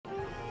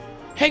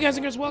Hey guys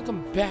and girls,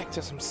 welcome back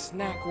to some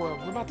Snack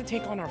World. We're about to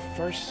take on our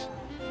first,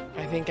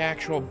 I think,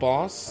 actual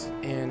boss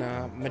in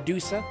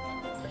Madusa,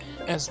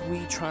 as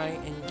we try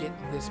and get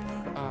this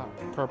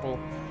purple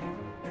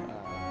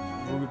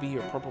ruby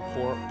or purple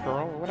pearl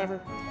or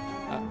whatever,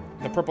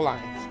 the purple eye,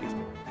 excuse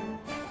me.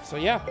 So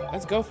yeah,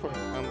 let's go for it.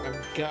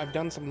 I've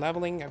done some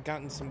leveling, I've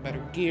gotten some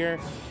better gear,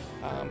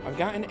 I've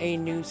gotten a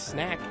new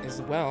snack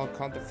as well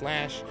called the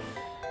Flash.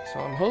 So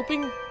I'm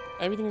hoping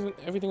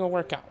everything will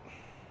work out.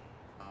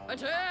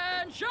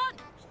 Attention!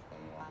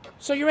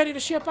 So you ready to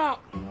ship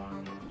out?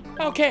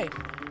 Okay,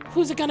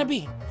 who's it gonna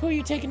be? Who are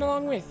you taking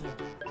along with you?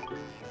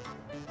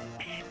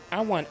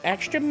 I want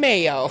extra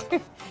mayo.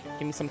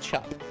 Give me some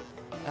chop.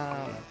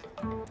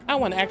 I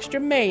want extra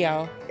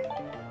mayo.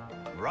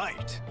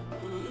 Right.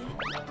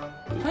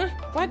 Huh?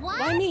 What?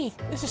 Why me?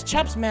 This is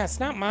Chup's mess,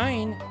 not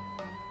mine.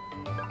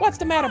 What's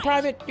the matter,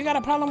 Private? You got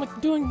a problem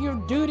with doing your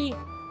duty?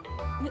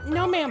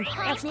 No, ma'am.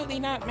 Absolutely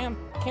not, ma'am.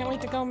 Can't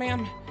wait to go,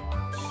 ma'am.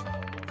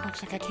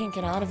 Looks like I can't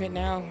get out of it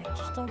now.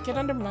 Just don't get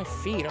under my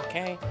feet,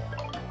 okay?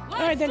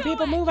 Alright then,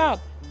 people, move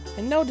out.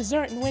 And no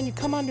deserting when you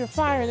come under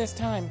fire this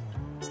time.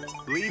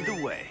 Lead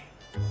the way.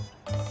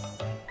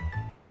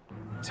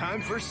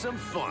 Time for some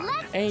fun.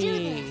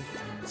 Hey.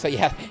 So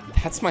yeah,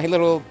 that's my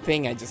little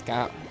thing I just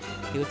got.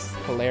 He looks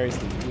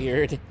hilariously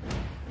weird.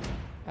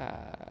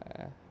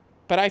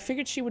 But I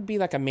figured she would be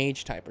like a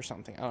mage type or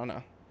something. I don't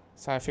know.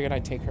 So I figured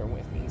I'd take her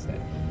with me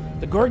instead.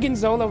 The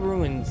Gorgonzola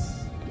Ruins.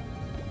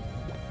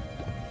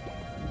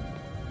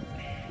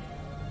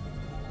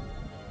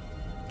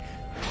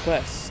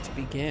 Quest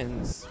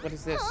begins. What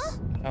is this?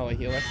 Oh, a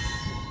healer.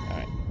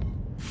 Alright.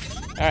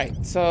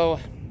 Alright, so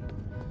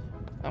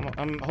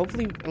I'm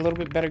hopefully a little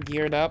bit better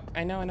geared up.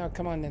 I know.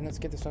 Come on then, let's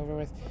get this over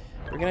with.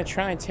 We're gonna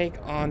try and take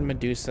on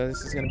Madusa.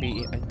 This is gonna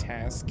be a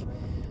task.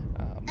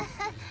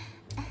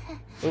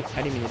 Oh,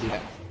 I didn't mean to do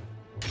that.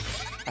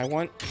 I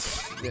want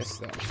this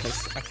though,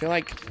 because I feel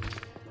like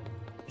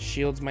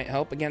shields might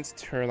help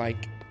against her,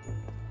 like,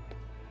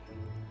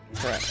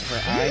 her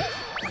eye.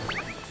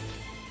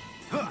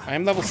 I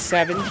am level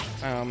 7, so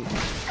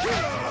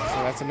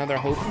that's another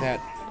hope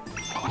that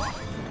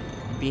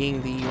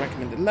being the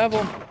recommended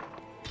level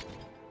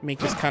make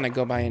this kind of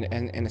go by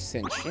in a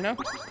cinch, you know?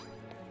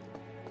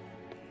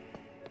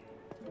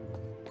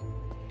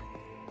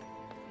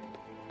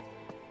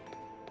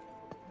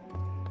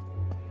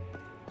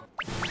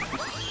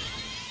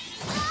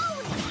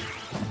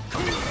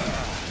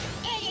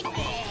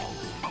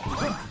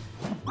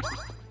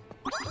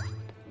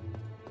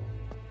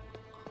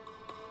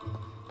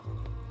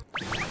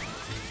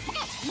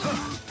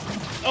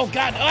 Oh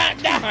god! Ah,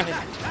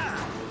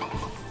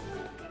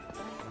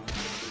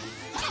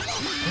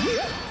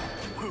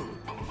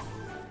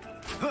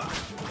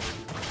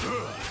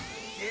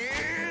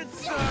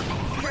 It's a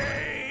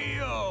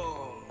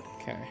KO.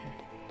 Okay.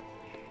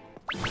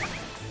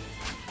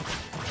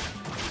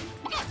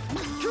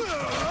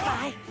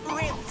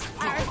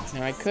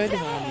 Now I could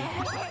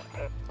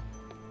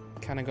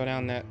kind of go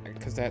down that,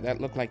 because that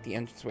looked like the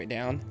entranceway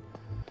down,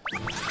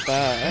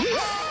 but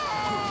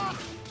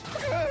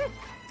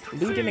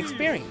loot and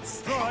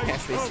experience,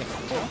 as they say.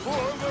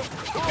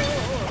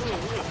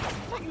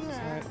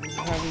 This is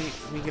how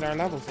we get our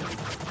levels in.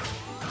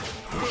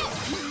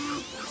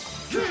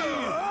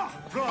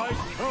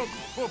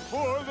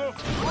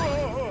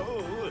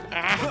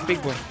 Ah, big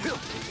boy.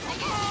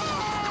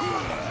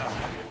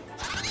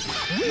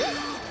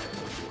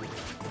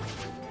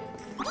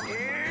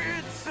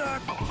 It's a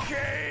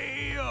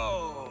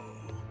KO.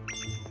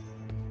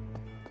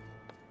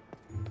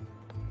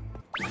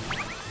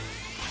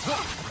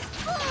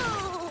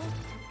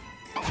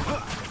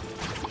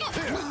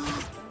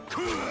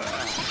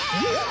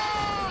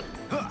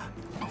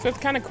 So it's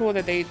kind of cool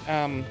that they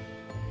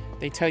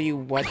tell you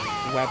what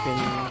weapon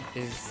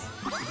is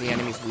the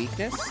enemy's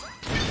weakness.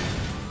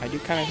 I do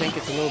kind of think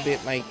it's a little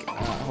bit like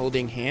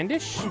holding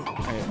handish.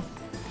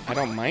 I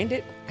don't mind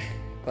it,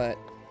 but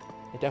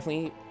it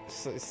definitely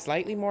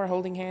slightly more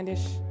holding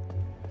handish.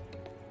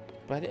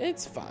 But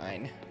it's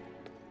fine.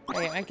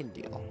 I can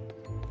deal.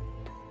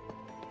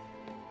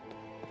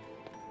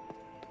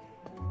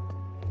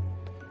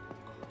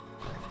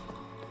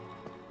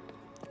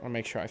 I'll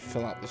make sure I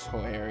fill out this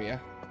whole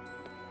area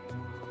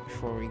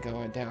before we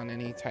go down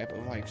any type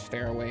of like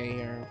stairway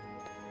or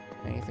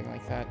anything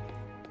like that.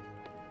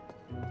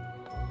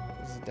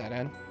 This is a dead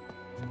end.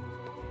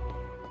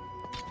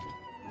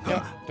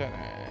 Yep, dead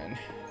end.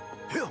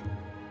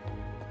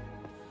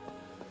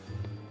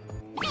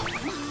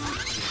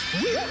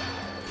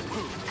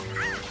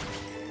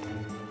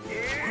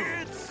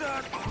 It's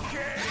a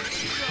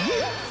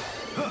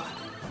KO.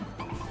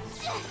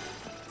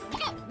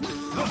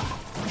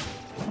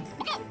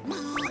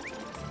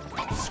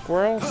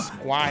 Squirrel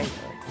Squire.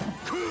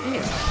 He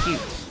is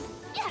cute.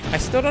 I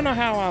still don't know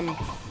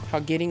how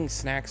getting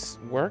snacks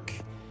work.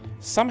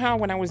 Somehow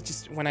when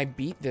I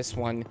beat this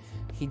one,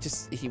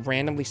 he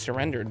randomly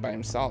surrendered by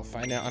himself.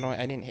 I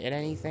didn't hit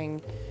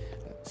anything.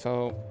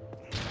 So,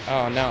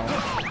 oh no.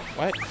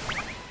 What?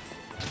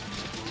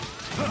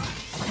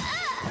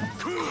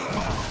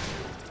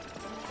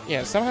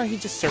 Yeah, somehow he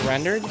just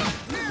surrendered. So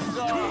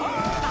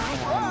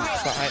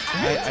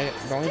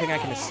the only thing I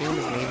can assume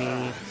is maybe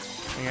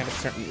when you're at a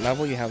certain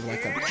level, you have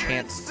like a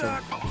chance to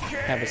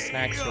have a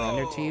snack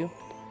surrender to you.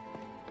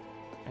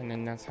 And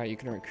then that's how you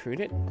can recruit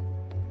it.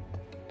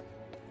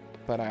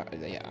 But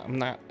yeah, I'm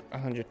not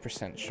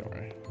 100%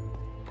 sure.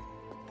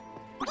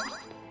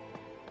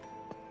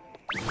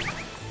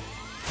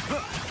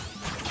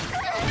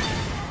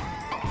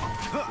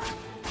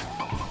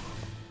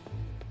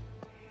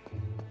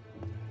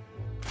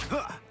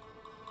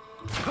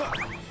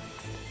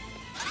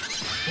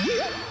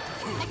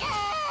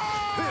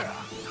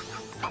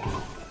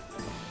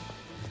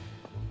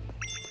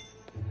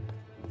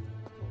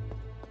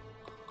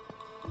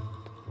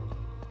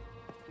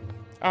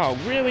 Oh,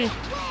 really?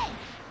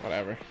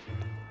 Whatever.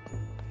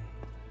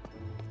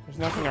 There's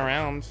nothing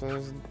around,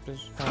 so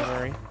there's don't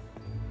worry.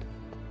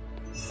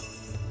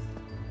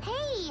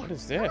 Hey! What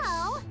is this?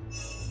 Hello?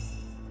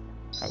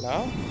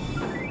 Hello?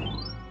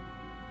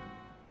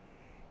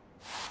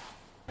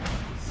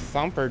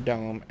 Thumper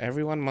Dome.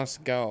 Everyone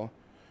must go.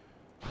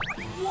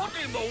 What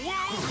in the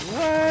world?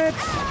 What?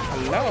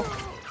 Hello?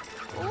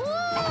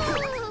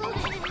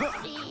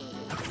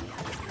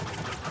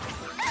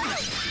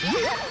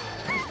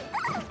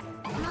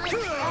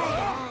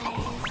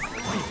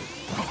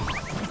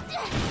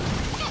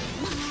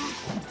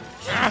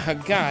 Ah,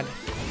 God.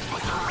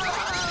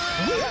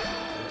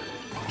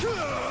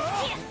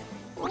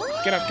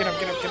 Get up, get up,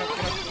 get up, get up,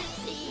 get up.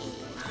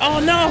 Oh,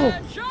 no!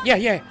 Yeah,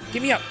 yeah,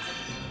 get me up.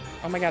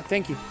 Oh, my God,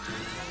 thank you.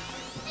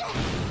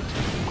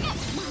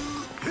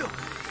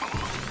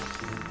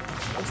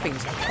 Those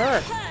things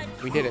hurt.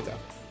 We did it, though.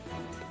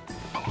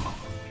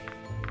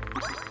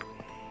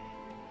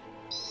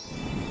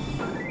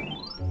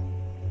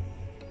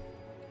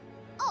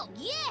 Oh,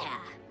 yeah!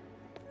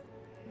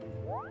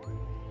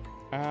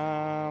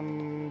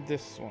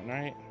 This one,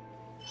 right?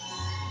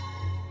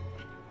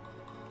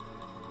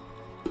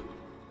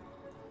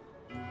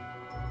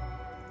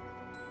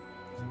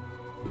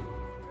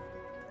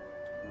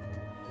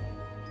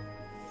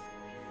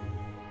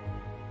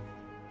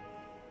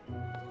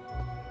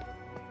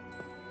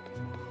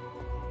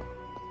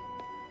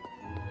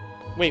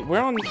 Wait, we're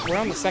on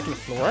the second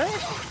floor?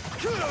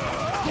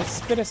 It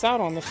spit us out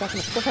on the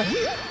second floor.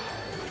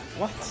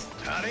 What?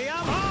 Honey,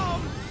 I'm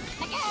home.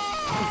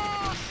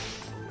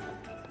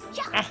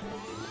 Ah.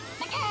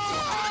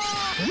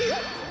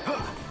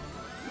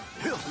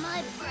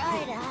 My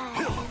bright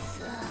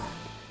eyes.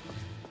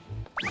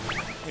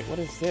 Wait, what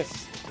is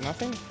this?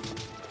 Nothing?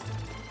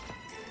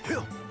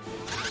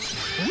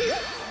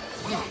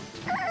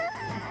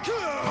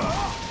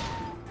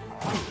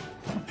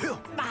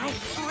 My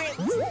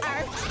ribs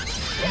are...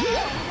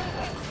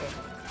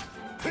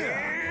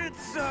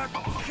 It's a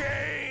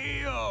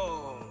KO.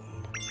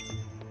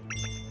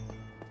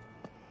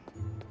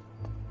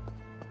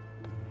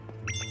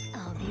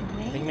 I'll be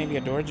I think waiting. maybe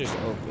a door just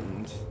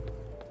opened.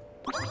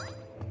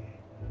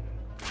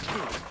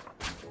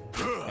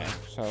 Okay,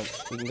 so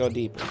we can go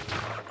deeper.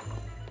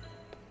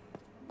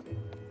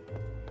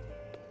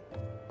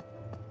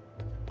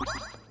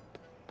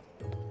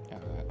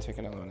 Take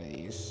another one of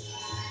these.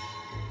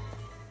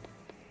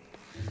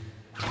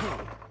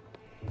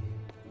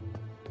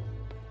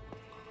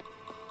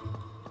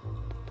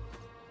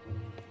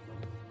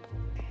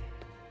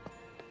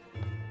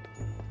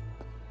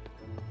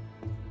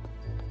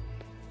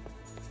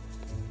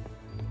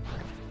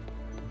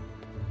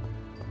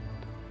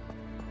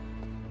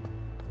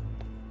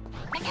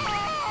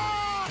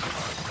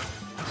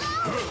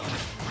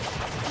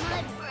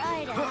 My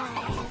bright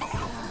eyes.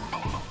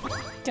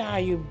 Die,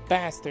 you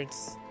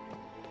bastards!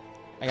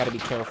 I gotta be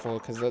careful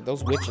because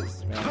those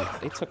witches, man,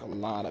 they took a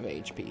lot of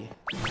HP.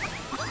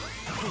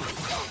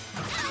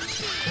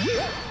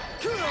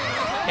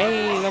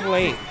 Hey, level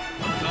 8.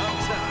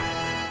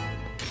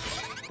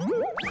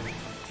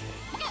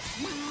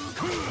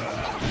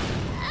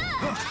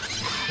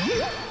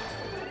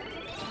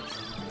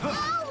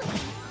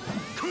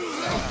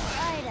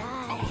 Bright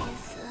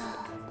eyes.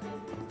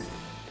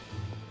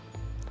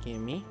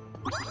 Gimme.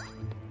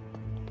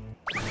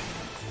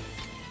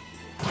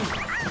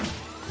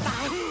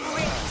 My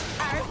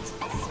ribs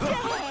are spare.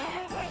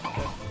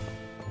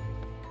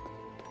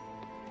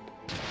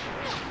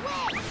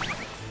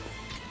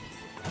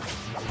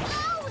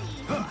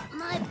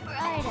 My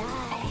bright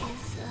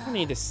eyes. I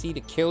need to see to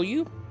kill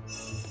you.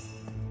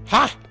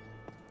 Ha!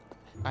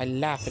 I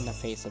laugh in the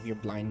face of your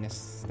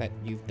blindness that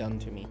you've done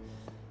to me.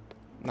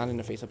 Not in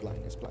the face of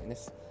blindness.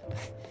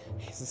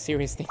 It's a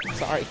serious thing. I'm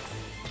sorry.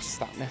 Just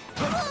stop now.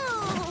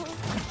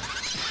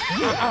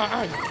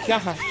 Oh,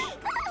 gosh.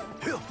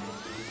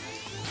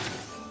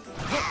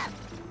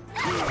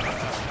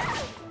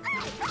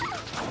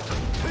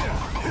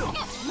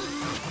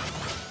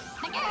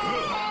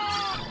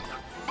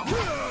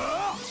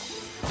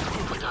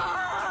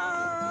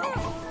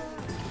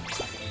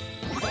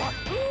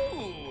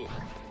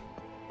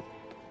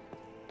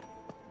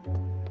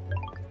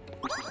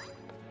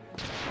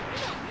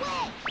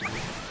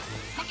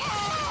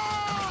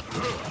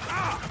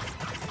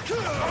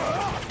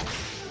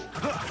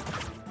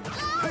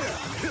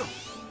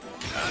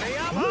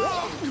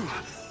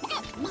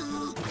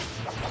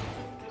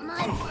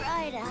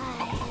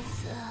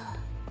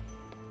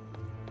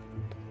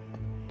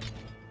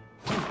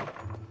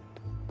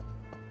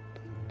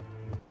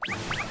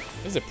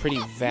 This is a pretty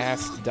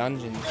vast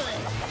dungeon.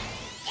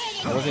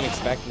 I wasn't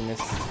expecting this,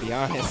 to be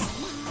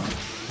honest.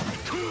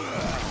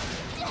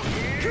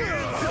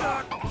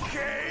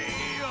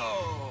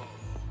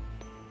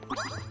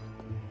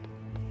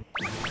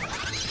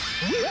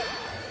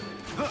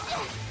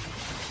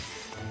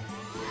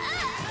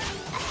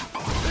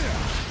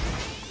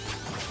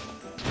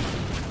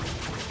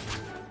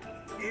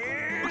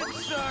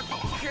 It's a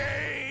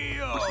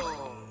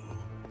KO.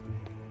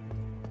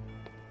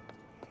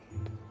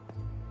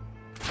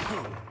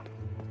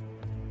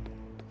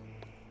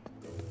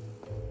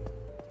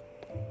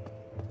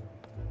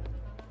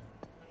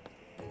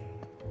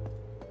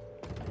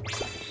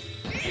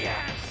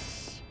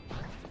 Yes!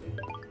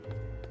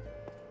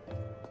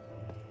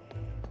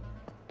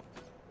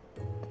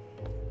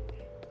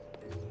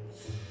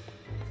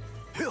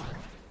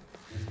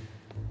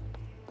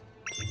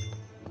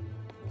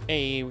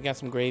 Hey, we got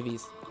some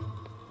gravies.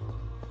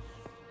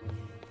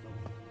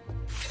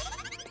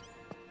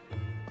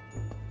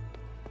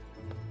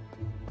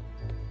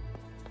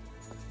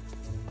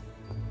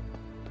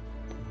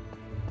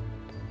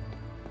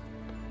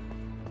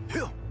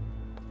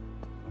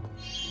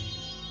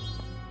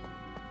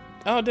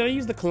 Oh, did I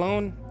use the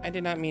clone? I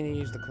did not mean to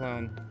use the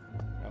clone.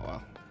 Oh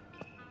well.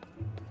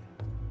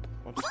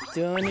 What's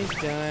done is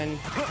done.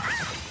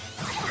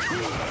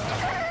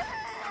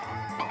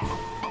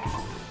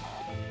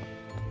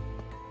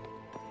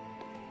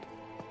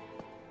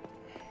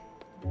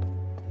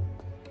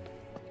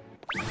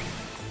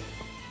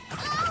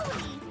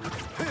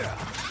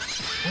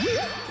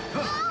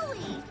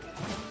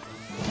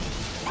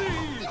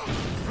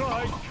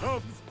 Pride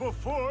comes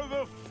before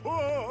the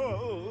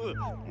fall.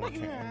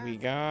 Okay, we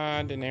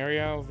got an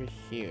area over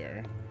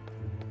here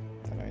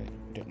that I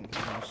didn't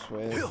mess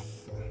with.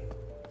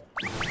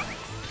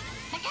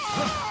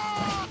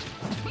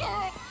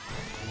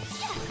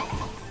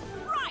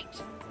 Right.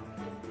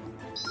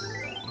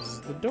 This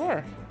is the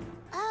door.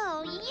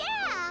 Oh,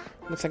 yeah.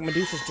 Looks like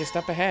Madusa's just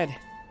up ahead.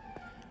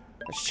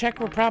 Let's check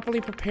we're properly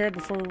prepared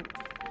before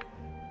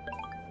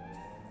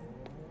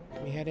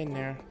we head in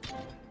there.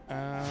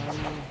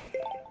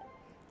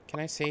 Can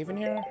I save in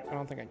here? I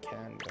don't think I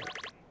can, but...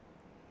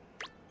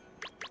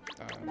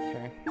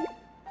 okay.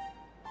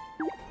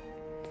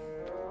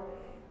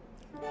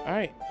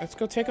 Alright, let's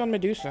go take on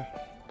Madusa.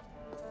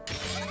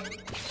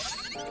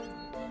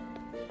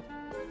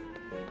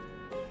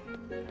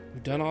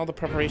 We've done all the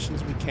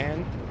preparations we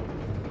can.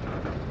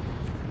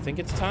 I think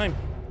it's time.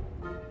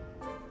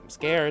 I'm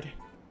scared.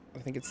 I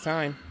think it's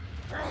time.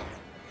 Oh,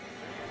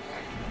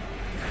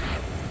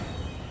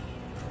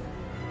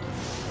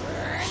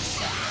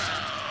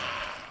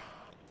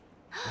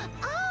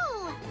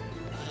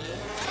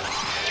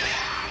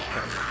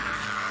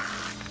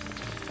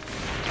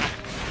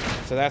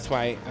 So that's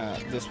why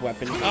this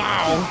weapon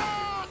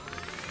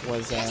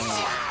was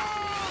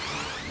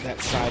that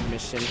side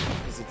mission,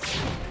 because it's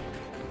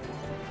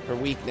her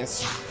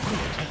weakness.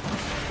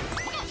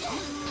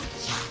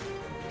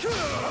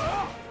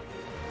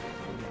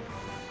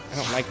 I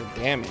don't like the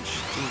damage.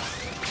 Jeez.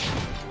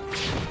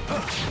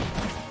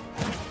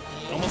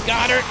 Almost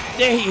got her.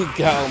 There you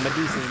go.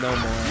 Madusa's no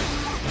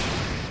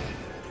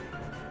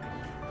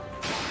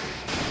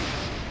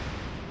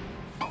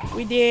more.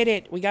 We did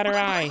it. We got her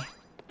eye.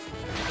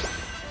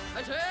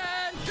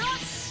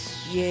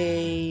 Attention!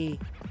 Yay.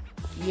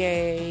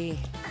 Yay.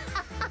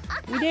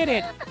 We did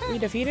it. We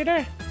defeated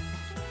her.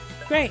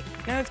 Great.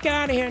 Now let's get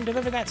out of here and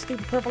deliver that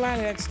stupid purple eye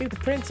to that stupid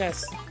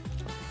princess.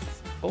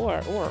 Or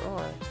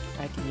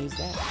I can use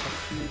that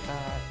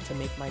to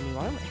make my new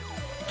armor.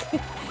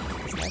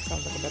 That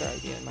sounds like a better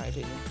idea in my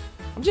opinion.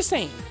 I'm just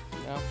saying,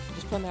 you know,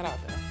 just putting that out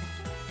there.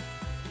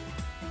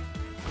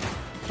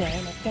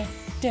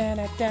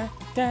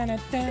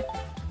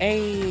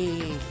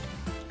 Hey,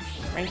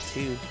 rank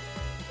 2.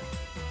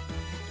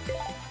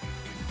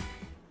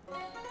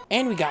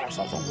 And we got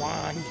ourselves a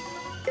wand.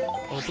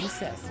 Open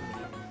sesame.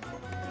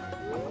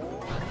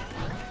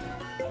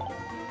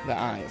 The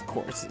eye, of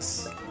course,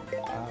 is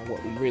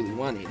what we really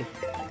wanted.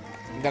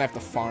 I'm gonna have to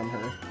farm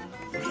her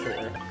for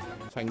sure,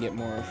 so I can get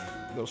more of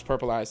those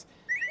purple eyes.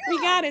 We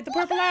got it, the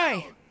purple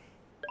eye.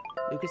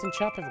 Lucas and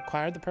Chop have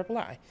acquired the purple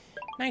eye.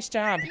 Nice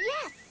job.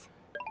 yes.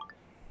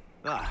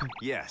 Ah,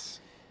 yes.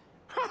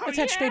 Let's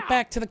head straight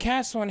back to the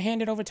castle and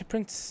hand it over to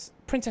Princess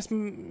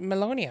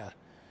Melonia.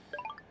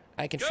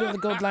 I can feel the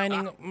gold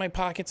lining my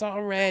pockets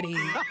already.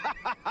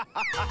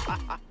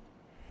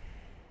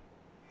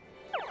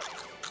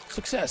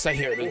 Success, I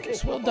hear,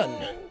 Lucas. Well done.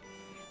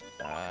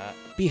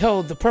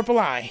 Behold the purple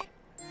eye.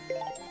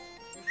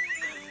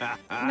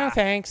 No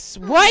thanks.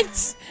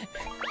 What?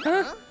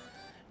 Huh?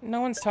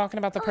 No one's talking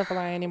about the purple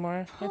eye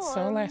anymore. It's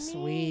so last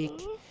week.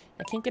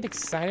 I can't get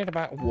excited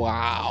about...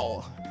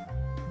 Wow.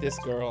 This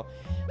girl.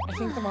 I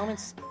think the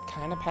moment's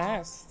kind of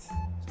past.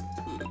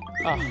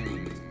 Oh,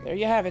 there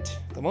you have it.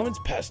 The moment's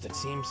past, it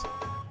seems.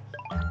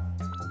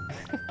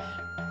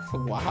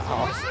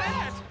 Wow.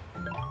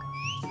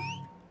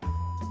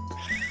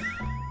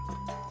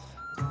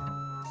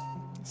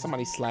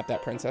 Somebody slap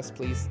that princess,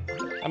 please.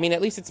 I mean,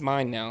 at least it's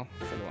mine now,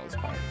 for the most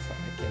part, so I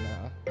can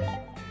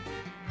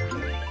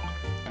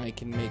I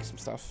can make some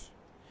stuff.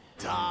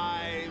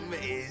 Time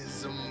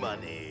is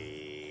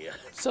money.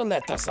 So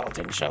let the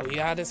Sultan show you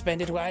how to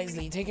spend it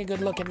wisely. Take a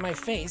good look at my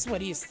face.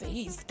 What do you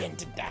see? Skin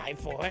to die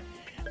for.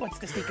 What's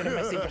the secret of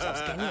my super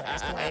soft skin? You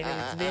ask. Why,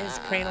 it's this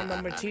Cradle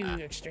number 2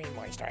 Extreme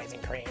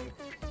Moisturizing Cream.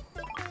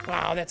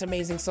 Wow, that's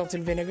amazing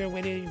Sultan vinegar.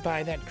 Where did you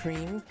buy that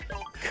cream?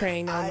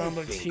 Cradle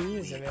number 2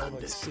 is available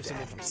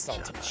exclusively from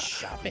Sultan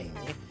Shopping.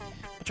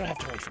 But you'll have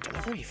to wait for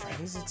delivery,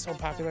 friends. It's so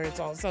popular, it's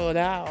all sold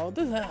out.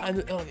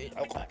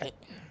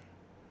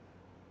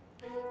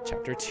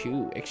 Chapter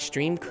 2,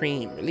 Extreme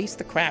Cream. Release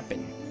the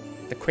Crapin.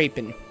 The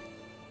Crapin.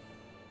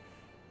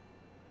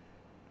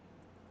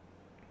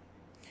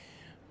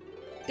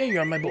 There you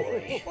are, my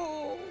boy.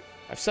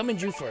 I've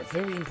summoned you for a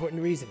very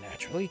important reason,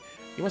 naturally.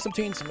 You must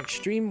obtain some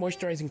extreme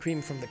moisturizing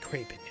cream from the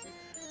Crapin.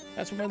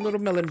 That's what my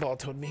little melon ball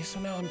told me, so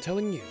now I'm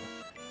telling you.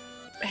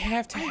 I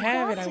have to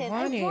have it. I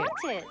want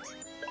it.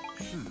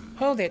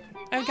 Hold it.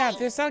 I got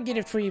this. I'll get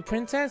it for you,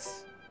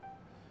 princess.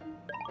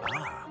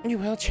 You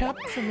will chop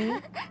for me.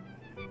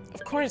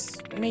 Of course,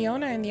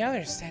 Mayona and the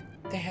others said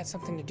they had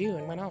something to do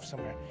and went off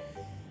somewhere.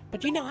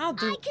 But you know, I'll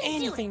do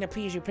anything to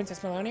please you, Princess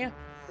Melonia.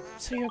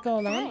 So you'll go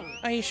alone?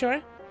 Are you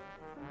sure?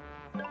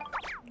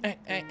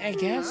 I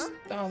guess.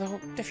 Although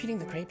defeating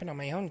the Crapin on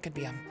my own could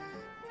be,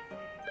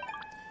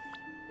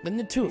 Then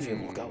the two of you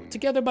will go,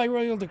 together by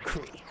royal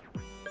decree.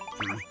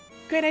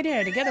 Great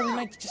idea. Together we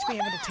might just be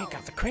able to take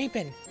out the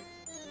Crapin.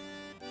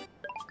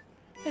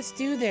 Let's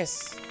do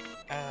this.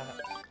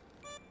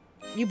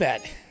 You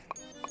bet.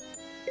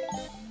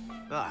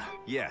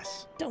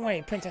 Yes. Don't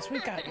worry, Princess.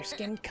 We've got your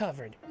skin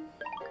covered.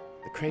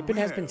 The Crapin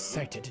has been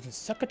sighted in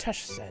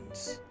Succotash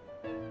Sands.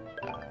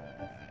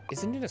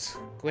 Isn't it a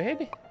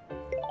squid?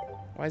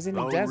 Why is it in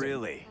the desert?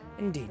 Really?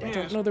 Indeed. I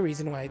don't know the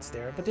reason why it's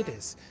there, but it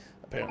is.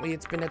 Apparently,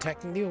 it's been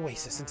attacking the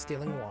oasis and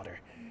stealing water.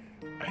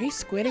 Are you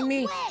squidding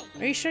me?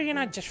 Are you sure you're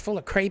not just full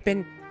of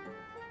Crapin?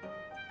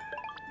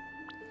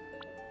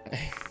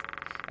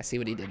 I see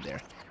what he did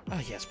there.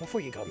 Oh, yes. Before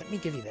you go, let me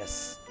give you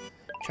this.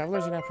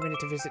 Travelers are now permitted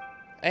to visit...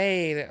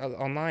 Hey,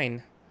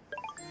 online.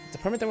 It's a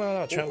permit that will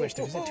allow travelers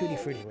to visit Tutti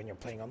Frutti when you're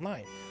playing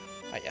online.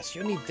 Ah, yes,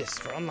 you'll need this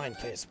for online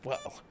play as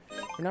well.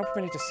 You're now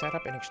permitted to set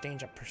up and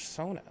exchange a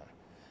persona.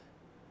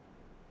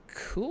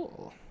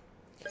 Cool.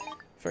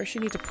 First,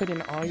 you need to put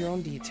in all your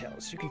own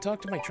details. You can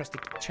talk to my trusty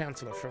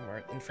chancellor for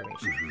more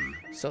information.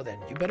 So then,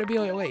 you better be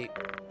awake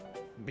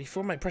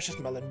before my precious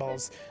melon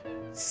ball's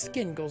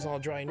skin goes all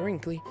dry and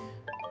wrinkly.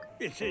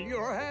 It's in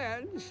your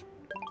hands.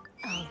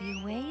 I'll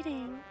be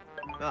waiting.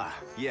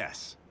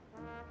 Yes.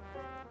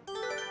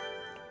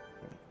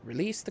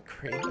 Release the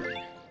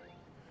Crapin.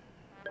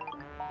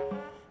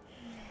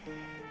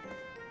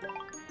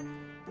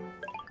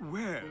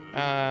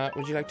 Well.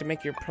 Would you like to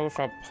make your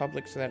profile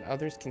public so that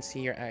others can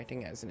see you're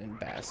acting as an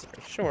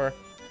ambassador? Sure.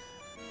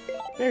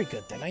 Very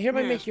good, then. I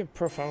hereby make your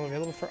profile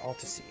available for all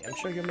to see. I'm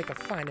sure you'll make a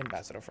fine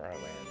ambassador for our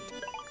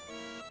land.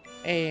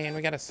 Hey, and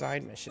we got a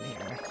side mission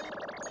here.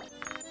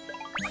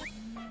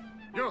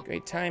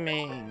 Great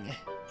timing.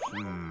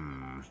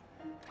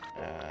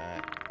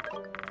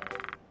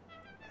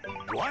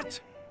 What?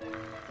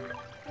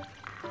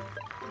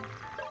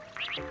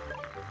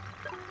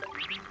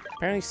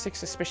 Apparently 6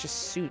 suspicious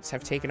suits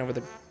have taken over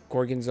the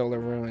Gorgonzola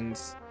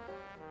ruins.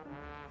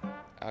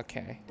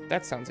 Okay,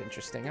 that sounds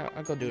interesting.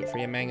 I'll go do it for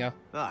you, Mango.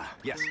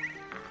 Yes.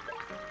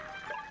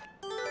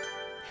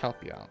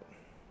 Help you out.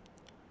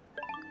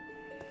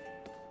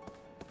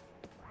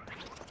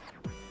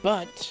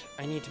 But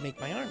I need to make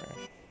my armor.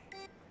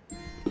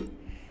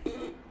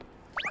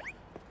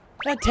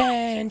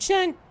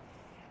 Attention!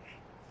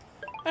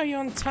 Are you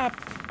on top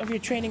of your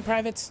training,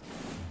 privates?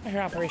 I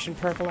hear Operation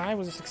Purple Eye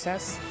was a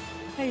success.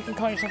 Now you can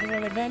call yourself a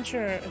real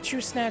adventurer, a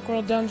true Snack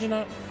World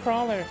dungeon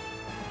crawler.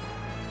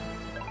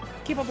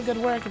 Keep up the good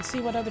work and see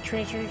what other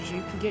treasures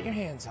you can get your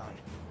hands on.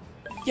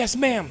 Yes,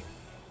 ma'am!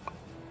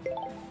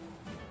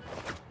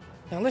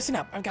 Now listen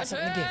up, I've got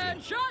something to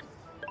give you.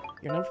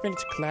 You're now permitted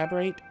to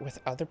collaborate with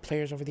other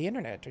players over the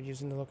internet or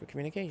using the local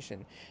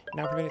communication.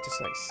 You're now permitted to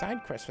select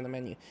side quests from the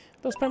menu.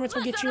 Those permits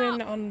will get you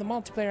in on the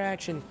multiplayer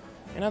action.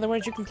 In other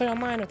words, you can play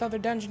online with other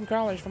dungeon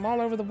crawlers from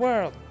all over the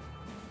world.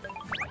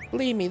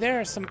 Believe me, there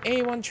are some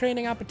A1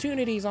 training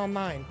opportunities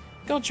online.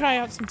 Go try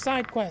out some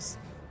side quests.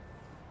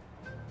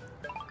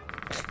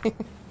 And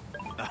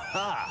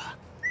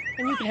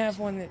you can have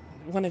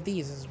one of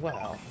these as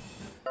well.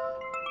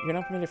 You're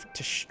now permitted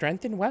to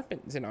strengthen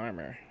weapons and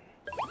armor.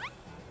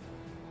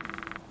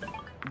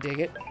 Dig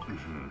it.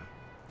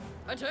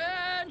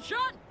 Attention!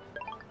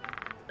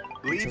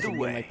 Lead the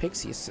way. My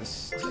pixie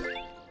assist.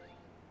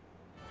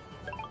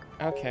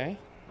 Okay.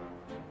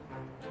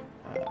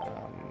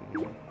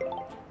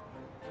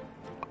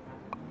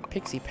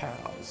 Pixie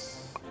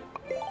pals.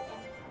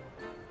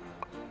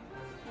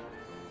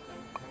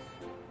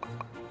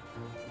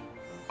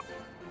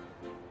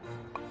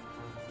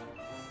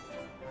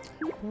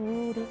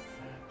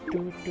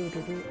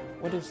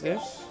 What is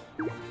this?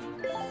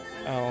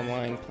 Oh,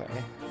 online play.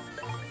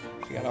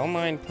 So you got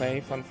online play,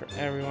 fun for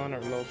everyone,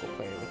 or local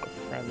play with a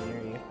friend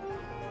near you.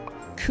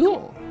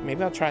 Cool!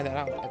 Maybe I'll try that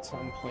out at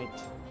some point.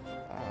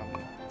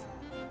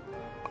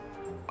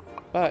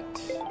 But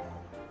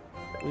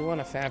we want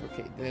to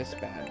fabricate this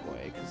bad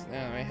boy because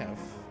now I have.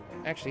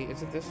 Actually,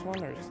 is it this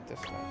one or is it this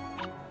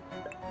one?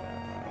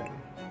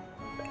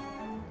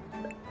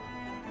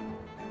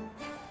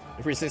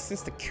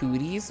 Resistance to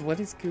cooties? What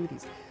is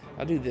cooties?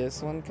 I'll do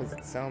this one because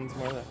it sounds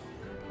more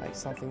like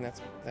something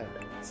that's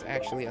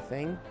actually a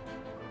thing.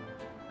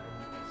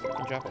 So I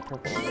can drop a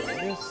purple on like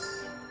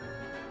this.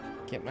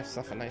 Get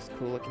myself a nice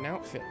cool looking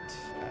outfit.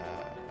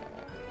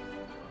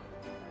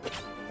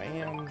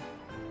 Bam.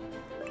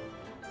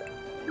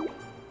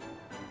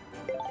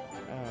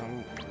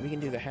 We can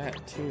do the hat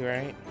too,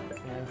 right?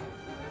 Yeah.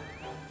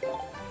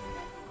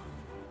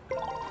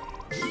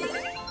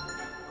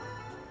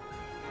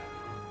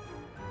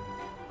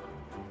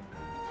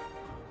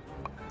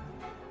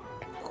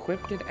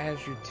 Equipped it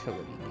as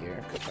utility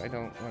gear because I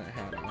don't want a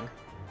hat on.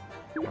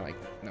 I like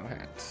no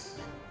hats.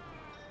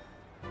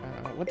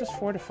 What does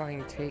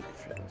fortifying take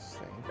for this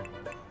thing?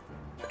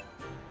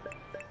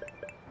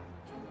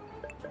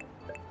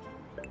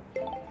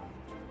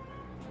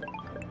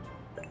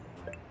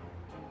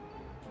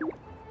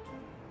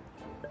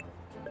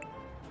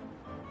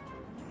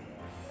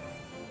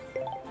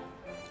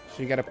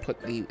 So you gotta put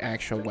the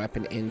actual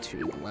weapon into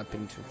the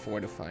weapon to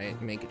fortify it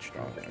and make it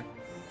stronger.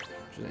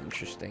 Which is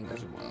interesting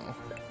as well.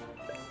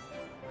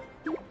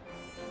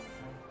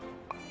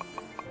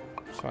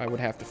 So I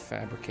would have to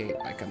fabricate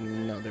like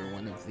another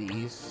one of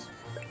these.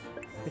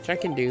 Which I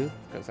can do,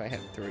 because I have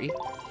 3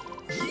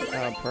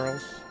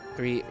 pearls.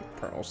 3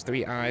 pearls,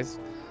 3 eyes.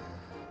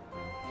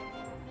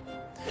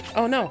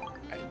 Oh no!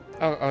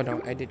 Oh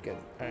no, I did good.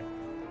 Alright.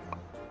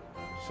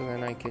 So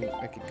then I could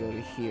go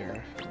to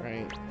here,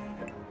 right?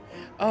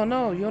 Oh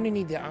no, you only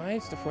need the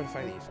eyes to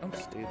fortify these. I'm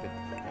stupid.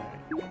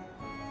 Alright.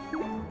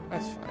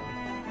 That's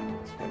fine.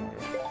 That's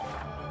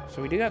whatever.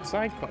 So we do got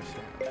side quests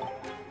now.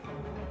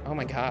 Oh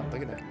my god,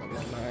 look at that.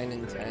 Level 9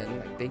 and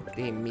 10. Like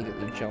they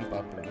immediately jump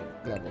up and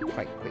level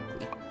quite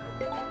quickly.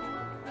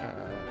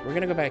 We're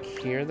gonna go back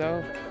here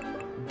though.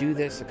 Do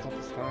this a couple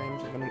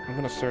times. I'm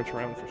gonna search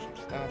around for some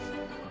stuff.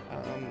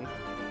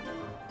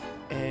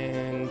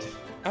 And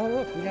oh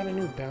look, we got a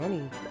new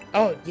bounty.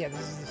 Oh yeah, this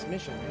is this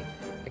mission, right?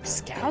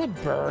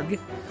 Excalibur?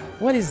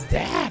 What is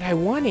that? I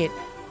want it.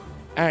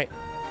 Alright.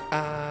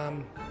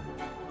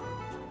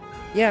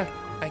 Yeah,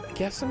 I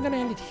guess I'm gonna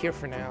end it here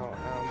for now.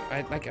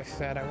 Like I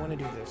said, I want to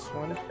do this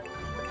one.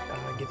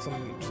 Get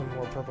some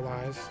more purple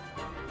eyes.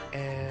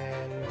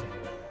 And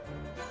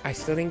I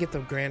still didn't get the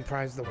grand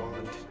prize, the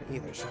wand,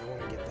 either, so I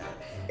want to get that.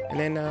 And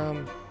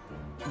then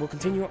we'll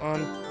continue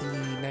on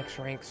the next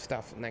rank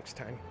stuff next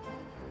time.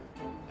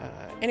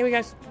 Anyway,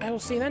 guys, I will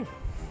see you then.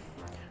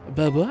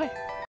 Bye-bye.